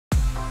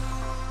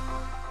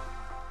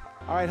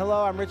All right,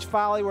 hello, I'm Rich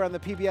Foley. We're on the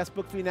PBS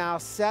Book View Now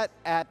set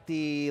at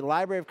the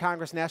Library of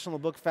Congress National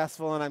Book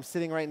Festival, and I'm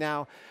sitting right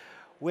now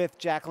with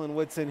Jacqueline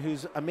Woodson,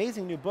 whose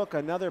amazing new book,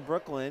 Another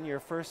Brooklyn, your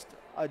first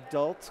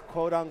adult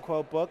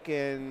quote-unquote book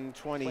in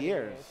 20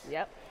 years.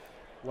 Yep.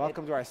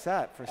 Welcome to our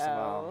set, first of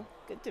all.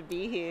 Good to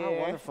be here.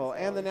 Oh, wonderful.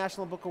 And the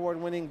National Book Award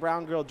winning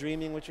Brown Girl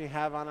Dreaming, which we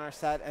have on our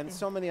set, and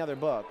so many other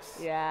books.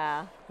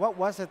 Yeah. What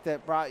was it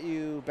that brought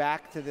you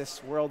back to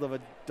this world of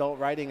adult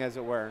writing, as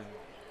it were?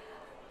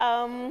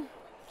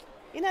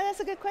 You know, that's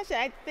a good question.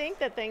 I think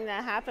the thing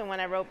that happened when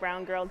I wrote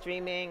Brown Girl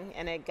Dreaming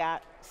and it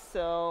got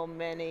so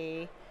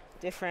many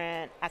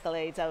different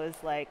accolades, I was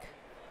like,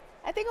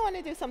 I think I want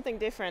to do something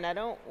different. I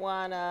don't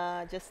want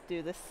to just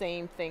do the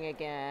same thing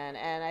again.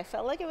 And I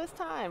felt like it was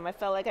time. I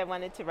felt like I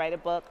wanted to write a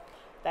book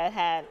that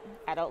had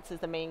adults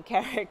as the main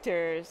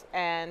characters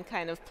and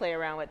kind of play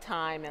around with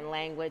time and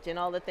language and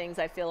all the things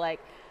I feel like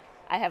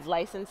I have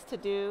license to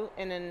do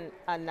in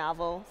a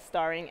novel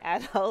starring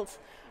adults.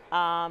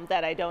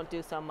 That I don't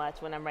do so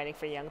much when I'm writing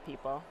for young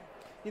people.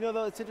 You know,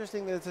 though, it's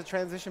interesting that it's a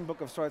transition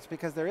book of sorts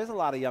because there is a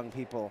lot of young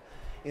people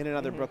in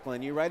Another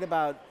Brooklyn. You write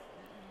about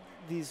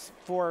these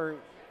four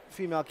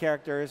female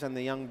characters and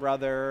the young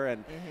brother,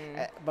 and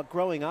but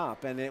growing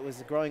up, and it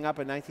was growing up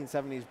in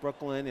 1970s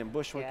Brooklyn and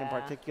Bushwick in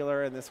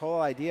particular, and this whole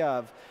idea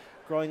of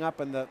growing up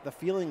and the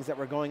feelings that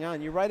were going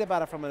on. You write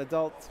about it from an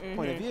adult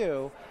point of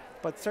view,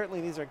 but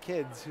certainly these are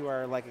kids who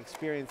are like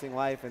experiencing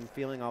life and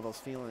feeling all those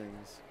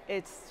feelings.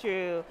 It's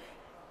true.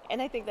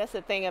 And I think that's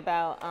the thing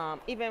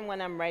about, even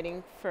when I'm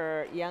writing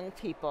for young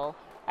people,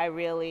 I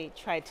really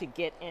try to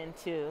get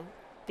into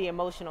the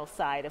emotional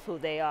side of who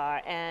they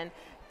are and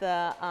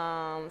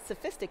the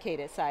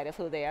sophisticated side of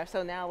who they are.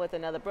 So now with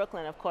Another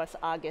Brooklyn, of course,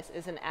 August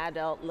is an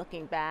adult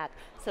looking back.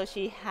 So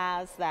she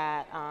has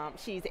that,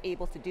 she's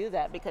able to do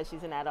that because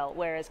she's an adult,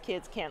 whereas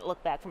kids can't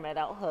look back from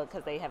adulthood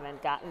because they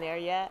haven't gotten there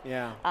yet.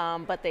 Yeah.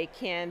 But they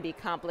can be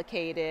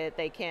complicated.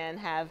 They can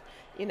have,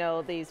 you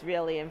know, these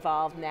really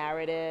involved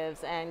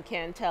narratives and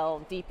can tell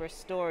deeper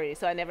stories.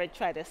 So I never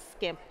try to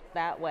skimp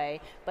that way,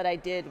 but I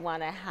did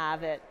want to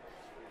have it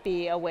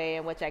be a way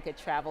in which I could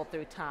travel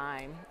through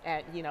time,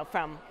 at, you know,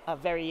 from a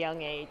very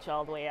young age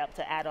all the way up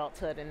to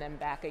adulthood and then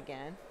back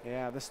again.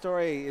 Yeah, the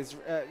story is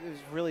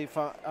really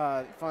fun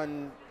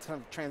kind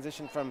of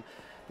transition from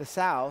the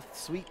South,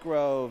 Sweet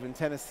Grove in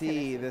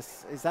Tennessee.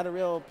 Is that a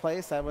real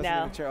place? I wasn't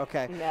even sure.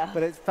 Okay, no.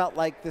 But it felt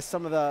like this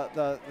some of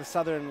the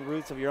southern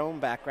roots of your own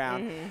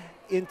background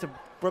into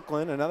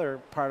Brooklyn,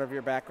 another part of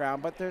your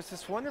background. But there's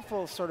this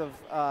wonderful sort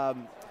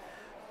of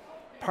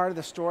part of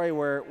the story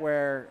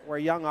where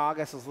young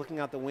August is looking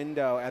out the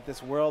window at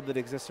this world that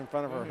exists in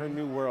front of her, her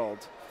new world.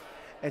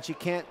 And she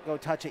can't go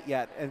touch it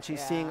yet. And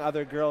she's seeing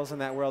other girls in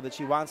that world that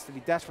she wants to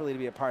be desperately to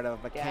be a part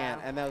of, but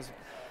can't. And those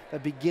the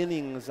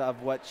beginnings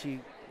of what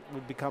she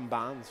would become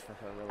bonds for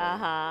her, really.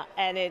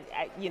 And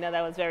you know,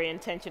 that was very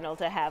intentional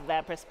to have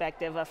that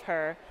perspective of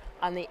her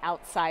on the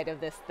outside of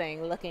this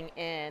thing looking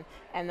in.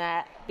 And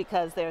that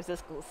because there's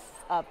this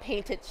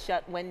painted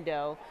shut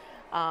window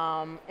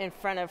in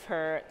front of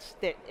her,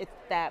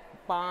 that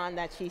bond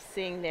that she's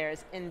seeing there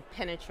is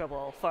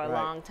impenetrable for a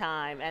long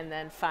time. And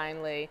then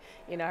finally,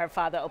 you know, her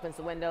father opens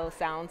the window,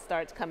 sound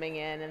starts coming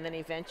in, and then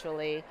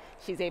eventually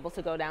she's able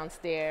to go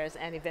downstairs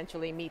and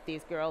eventually meet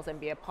these girls and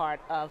be a part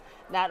of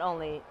not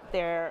only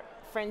their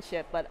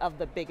friendship, but of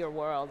the bigger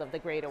world, of the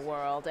greater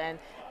world. And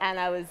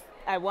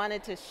I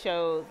wanted to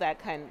show that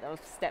kind of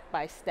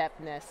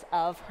step-by-stepness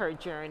of her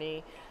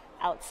journey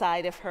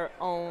outside of her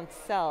own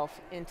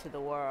self into the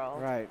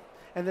world. Right.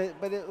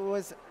 But it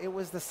was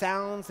the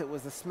sounds, it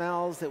was the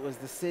smells, it was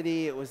the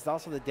city, it was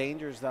also the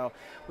dangers, though,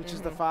 which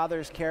is the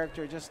father's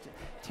character just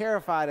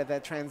terrified at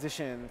that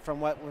transition from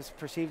what was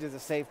perceived as a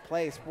safe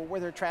place, but where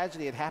their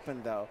tragedy had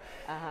happened, though,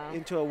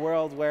 into a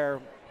world where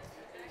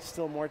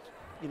still more,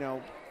 you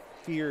know,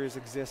 fears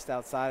exist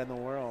outside in the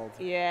world.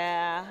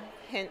 Yeah,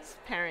 hence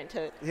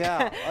parenthood.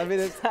 Yeah, I mean,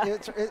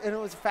 and it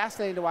was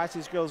fascinating to watch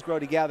these girls grow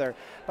together.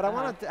 But I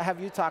want to have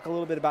you talk a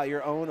little bit about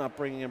your own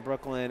upbringing in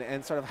Brooklyn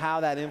and sort of how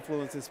that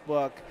influenced this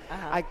book.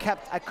 I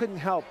couldn't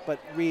help but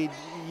read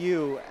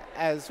you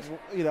as,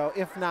 you know,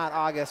 if not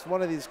August,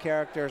 one of these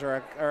characters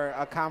or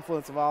a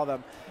confluence of all of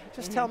them.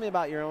 Just tell me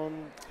about your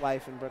own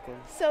life in Brooklyn.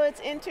 So it's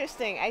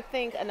interesting. I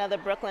think Another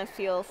Brooklyn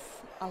feels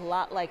a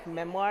lot like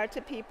memoir to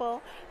people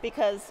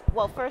because,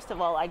 well, first of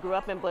all, I grew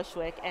up in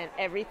Bushwick and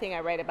everything I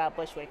write about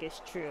Bushwick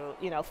is true,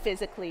 you know,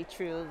 physically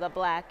true, the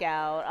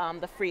blackout,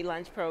 the free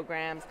lunch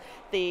programs,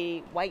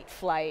 the white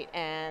flight,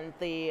 and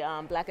the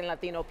Black and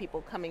Latino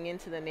people coming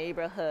into the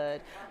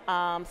neighborhood.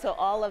 So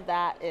all of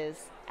that is,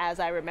 as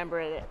I remember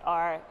it,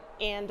 or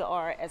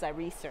as I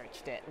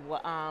researched it.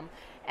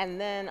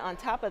 And then on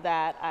top of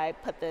that, I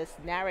put this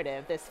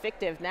narrative, this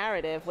fictive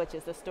narrative, which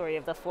is the story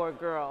of the four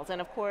girls. And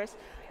of course,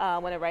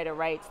 when a writer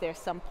writes, there's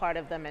some part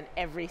of them in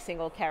every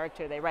single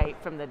character they write,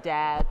 from the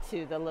dad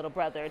to the little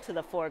brother to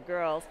the four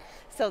girls.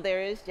 So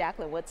there is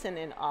Jacqueline Woodson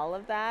in all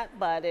of that,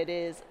 but it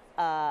is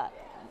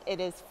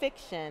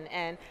fiction.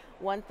 And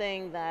one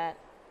thing that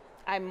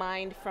I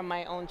mined from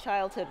my own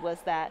childhood was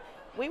that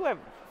we were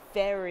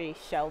very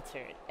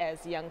sheltered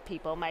as young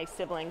people. My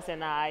siblings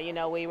and I, you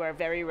know, we were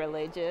very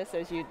religious,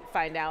 as you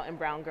find out in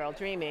Brown Girl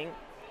Dreaming.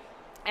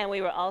 And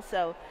we were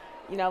also,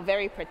 you know,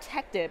 very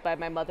protected by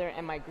my mother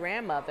and my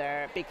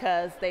grandmother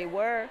because they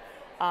were,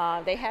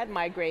 they had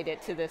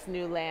migrated to this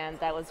new land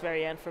that was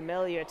very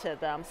unfamiliar to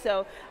them.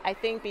 So I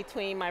think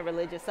between my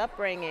religious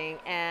upbringing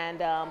and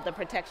the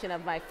protection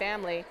of my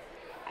family,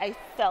 I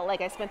felt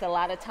like I spent a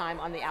lot of time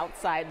on the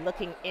outside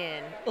looking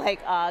in, like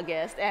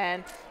August,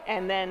 and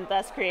then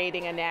thus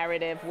creating a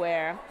narrative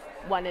where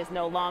one is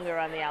no longer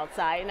on the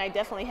outside. And I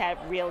definitely had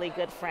really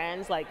good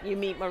friends. Like you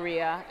meet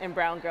Maria in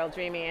Brown Girl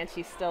Dreaming, and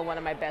she's still one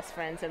of my best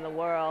friends in the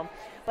world.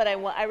 But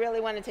I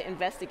really wanted to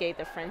investigate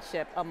the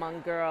friendship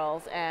among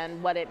girls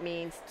and what it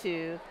means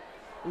to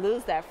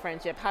lose that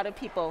friendship. How do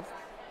people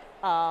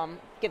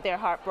get their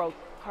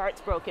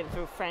hearts broken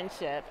through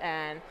friendship,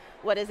 and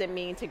what does it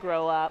mean to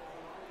grow up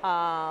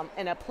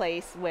in a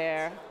place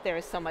where there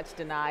is so much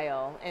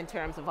denial in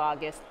terms of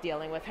August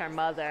dealing with her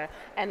mother?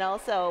 And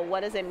also, what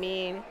does it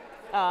mean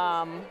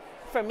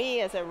for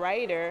me as a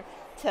writer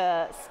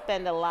to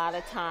spend a lot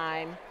of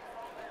time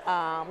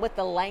with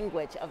the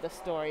language of the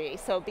story?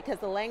 So because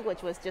the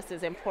language was just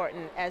as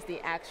important as the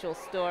actual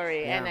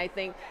story. Yeah. And I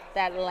think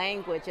that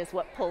language is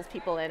what pulls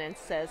people in and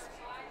says,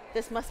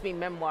 this must be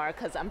memoir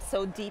because I'm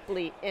so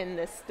deeply in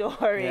this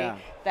story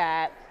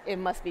that it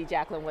must be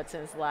Jacqueline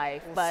Woodson's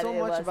life. Well, but so it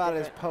much was about it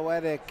is different.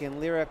 poetic and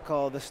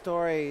lyrical. The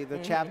story, the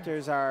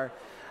chapters are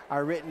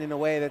written in a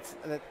way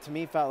that to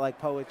me felt like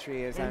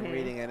poetry as I'm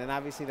reading it, and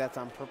obviously that's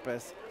on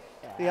purpose.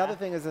 The other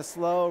thing is a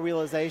slow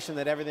realization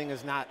that everything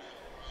is not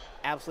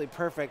absolutely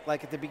perfect.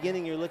 Like at the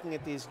beginning, you're looking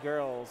at these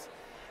girls,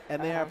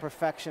 and they are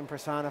perfection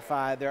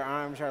personified. Their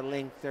arms are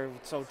linked. They're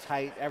so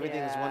tight.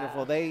 Everything is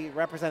wonderful. They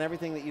represent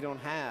everything that you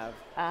don't have.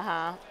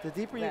 The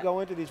deeper you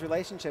go into these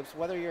relationships,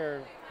 whether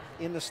you're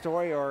in the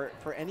story or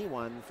for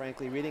anyone,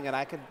 frankly, reading it,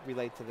 I could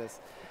relate to this.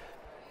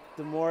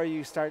 The more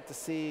you start to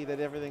see that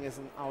everything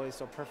isn't always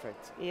so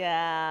perfect.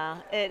 Yeah,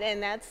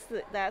 and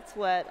that's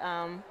what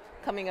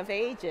coming of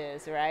age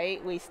is,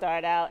 right? We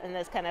start out in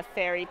this kind of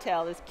fairy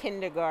tale, this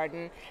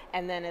kindergarten,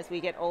 and then as we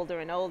get older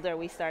and older,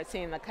 we start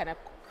seeing the kind of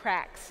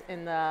cracks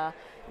in the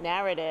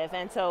narrative.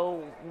 And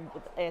so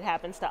it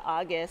happens to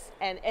August,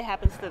 and it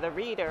happens to the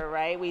reader,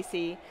 right? We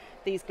see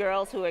these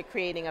girls who are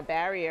creating a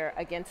barrier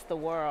against the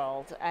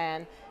world,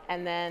 and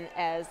then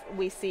as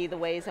we see the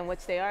ways in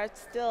which they are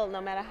still,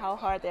 no matter how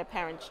hard their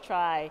parents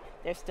try,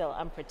 they're still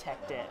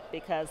unprotected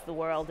because the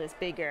world is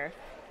bigger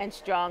and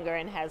stronger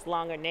and has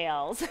longer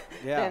nails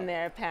than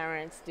their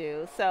parents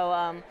do.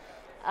 So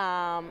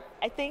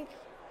I think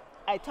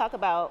I talk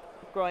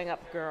about growing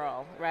up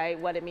girl, right?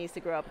 What it means to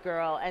grow up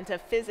girl, and to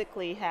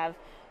physically have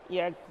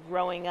your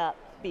growing up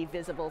be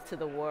visible to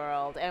the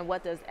world.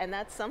 And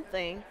that's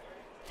something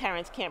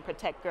parents can't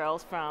protect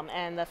girls from.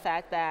 And the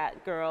fact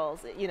that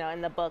girls, you know,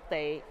 in the book,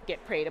 they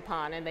get preyed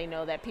upon and they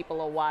know that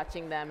people are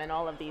watching them, and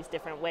all of these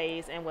different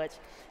ways in which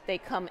they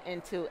come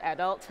into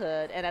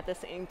adulthood. And at the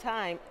same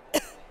time,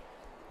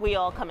 we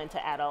all come into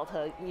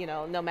adulthood, you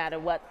know, no matter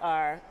what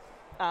our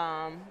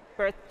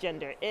birth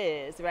gender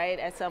is, right?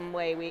 At some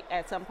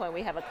point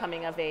we have a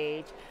coming of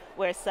age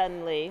where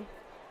suddenly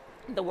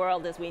the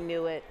world as we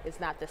knew it is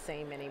not the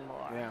same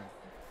anymore. Yeah.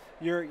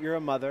 You're a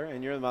mother,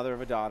 and you're the mother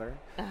of a daughter,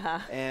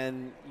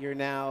 and you're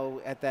now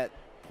at that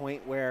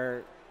point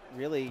where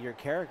really your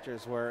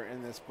characters were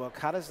in this book.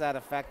 How does that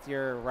affect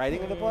your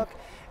writing of the book?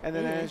 And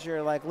then as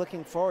you're like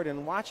looking forward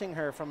and watching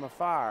her from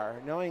afar,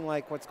 knowing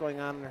like what's going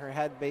on in her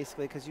head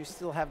basically, because you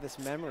still have this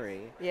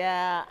memory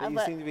that you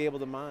seem to be able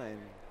to mine.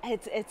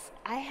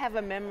 I have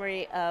a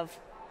memory of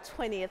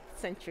 20th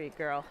century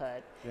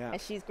girlhood,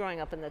 and she's growing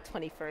up in the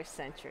 21st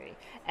century,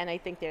 and I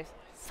think there's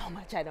so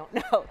much I don't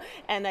know.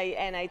 And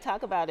I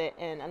talk about it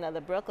in Another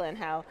Brooklyn,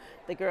 how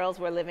the girls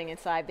were living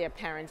inside their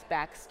parents'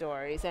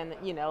 backstories. And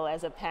you know,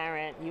 as a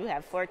parent, you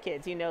have 4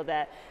 kids, you know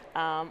that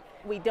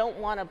we don't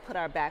want to put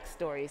our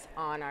backstories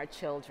on our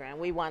children.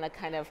 We want to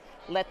kind of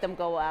let them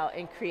go out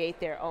and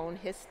create their own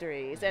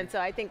histories. And so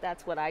I think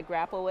that's what I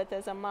grapple with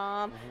as a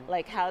mom.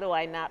 Like, how do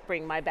I not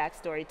bring my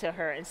backstory to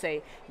her and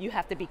say, you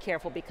have to be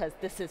careful because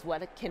this is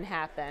what can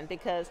happen,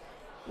 because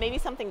maybe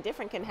something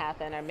different can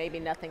happen, or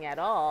maybe nothing at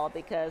all,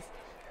 because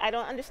I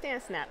don't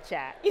understand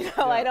Snapchat. You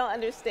know, I don't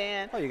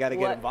understand. Oh, you got to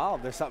get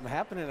involved. There's something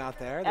happening out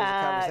there. There's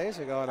a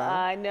conversation going on.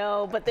 I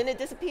know, but then it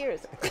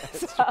disappears.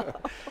 It's true.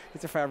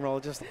 It's ephemeral.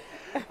 Just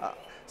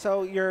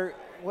so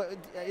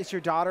is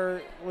your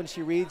daughter, when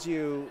she reads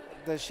you,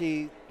 does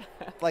she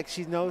like,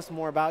 she knows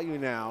more about you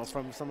now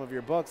from some of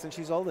your books, and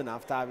she's old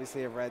enough to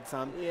obviously have read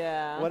some.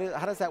 Yeah.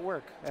 How does that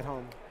work at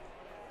home?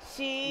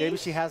 Maybe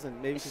she hasn't.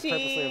 Maybe she's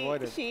purposely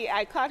avoided.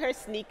 I caught her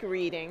sneak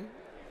reading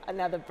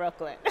Another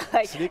Brooklyn.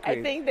 Like,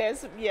 I think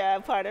there's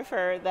part of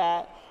her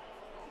that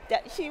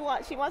she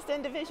wants to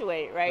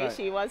individuate, right?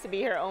 She wants to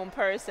be her own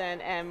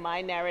person, and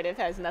my narrative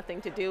has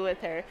nothing to do with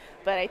her.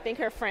 But I think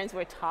her friends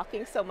were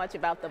talking so much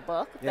about the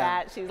book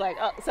that she's like,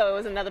 oh, so it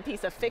was another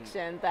piece of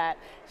fiction that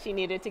she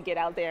needed to get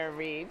out there and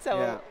read.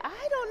 So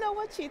I don't know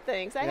what she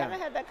thinks. I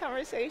haven't had that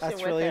conversation with her.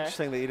 That's really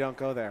interesting that you don't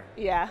go there.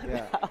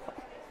 No.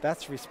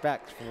 That's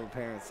respect from the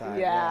parent side.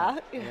 Yeah,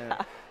 Yeah.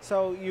 yeah.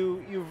 So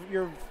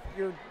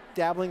you're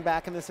dabbling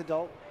back in this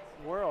adult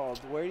world.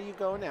 Where do you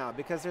go now?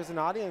 Because there's an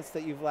audience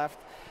that you've left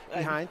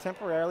behind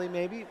temporarily,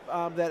 maybe,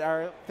 that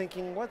are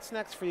thinking, "What's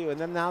next for you?" And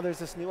then now there's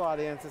this new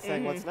audience that's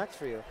saying, "What's next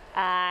for you?"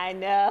 I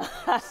know.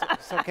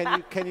 So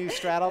can you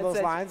straddle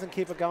those lines and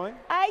keep it going?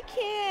 I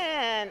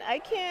can.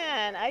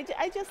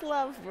 I just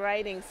love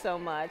writing so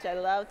much. I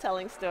love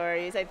telling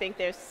stories. I think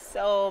there's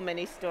so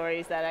many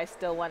stories that I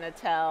still want to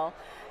tell.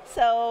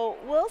 So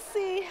we'll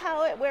see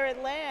where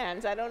it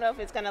lands. I don't know if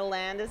it's going to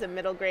land as a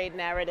middle grade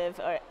narrative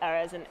or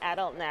as an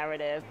adult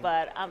narrative,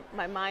 but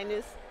my mind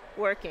is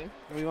working.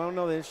 You want to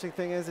know the interesting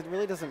thing is, it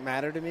really doesn't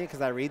matter to me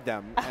because I read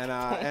them,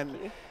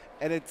 and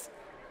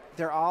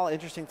they're all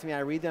interesting to me. I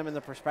read them in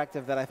the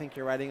perspective that I think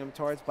you're writing them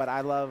towards, but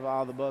I love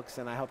all the books,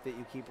 and I hope that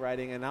you keep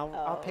writing, and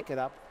I'll pick it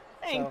up.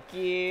 Thank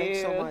you.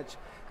 Thanks so much.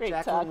 Great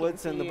Jacqueline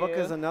Woodson. to The book you.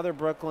 is Another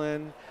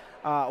Brooklyn.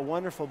 A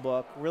wonderful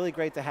book. Really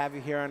great to have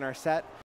you here on our set.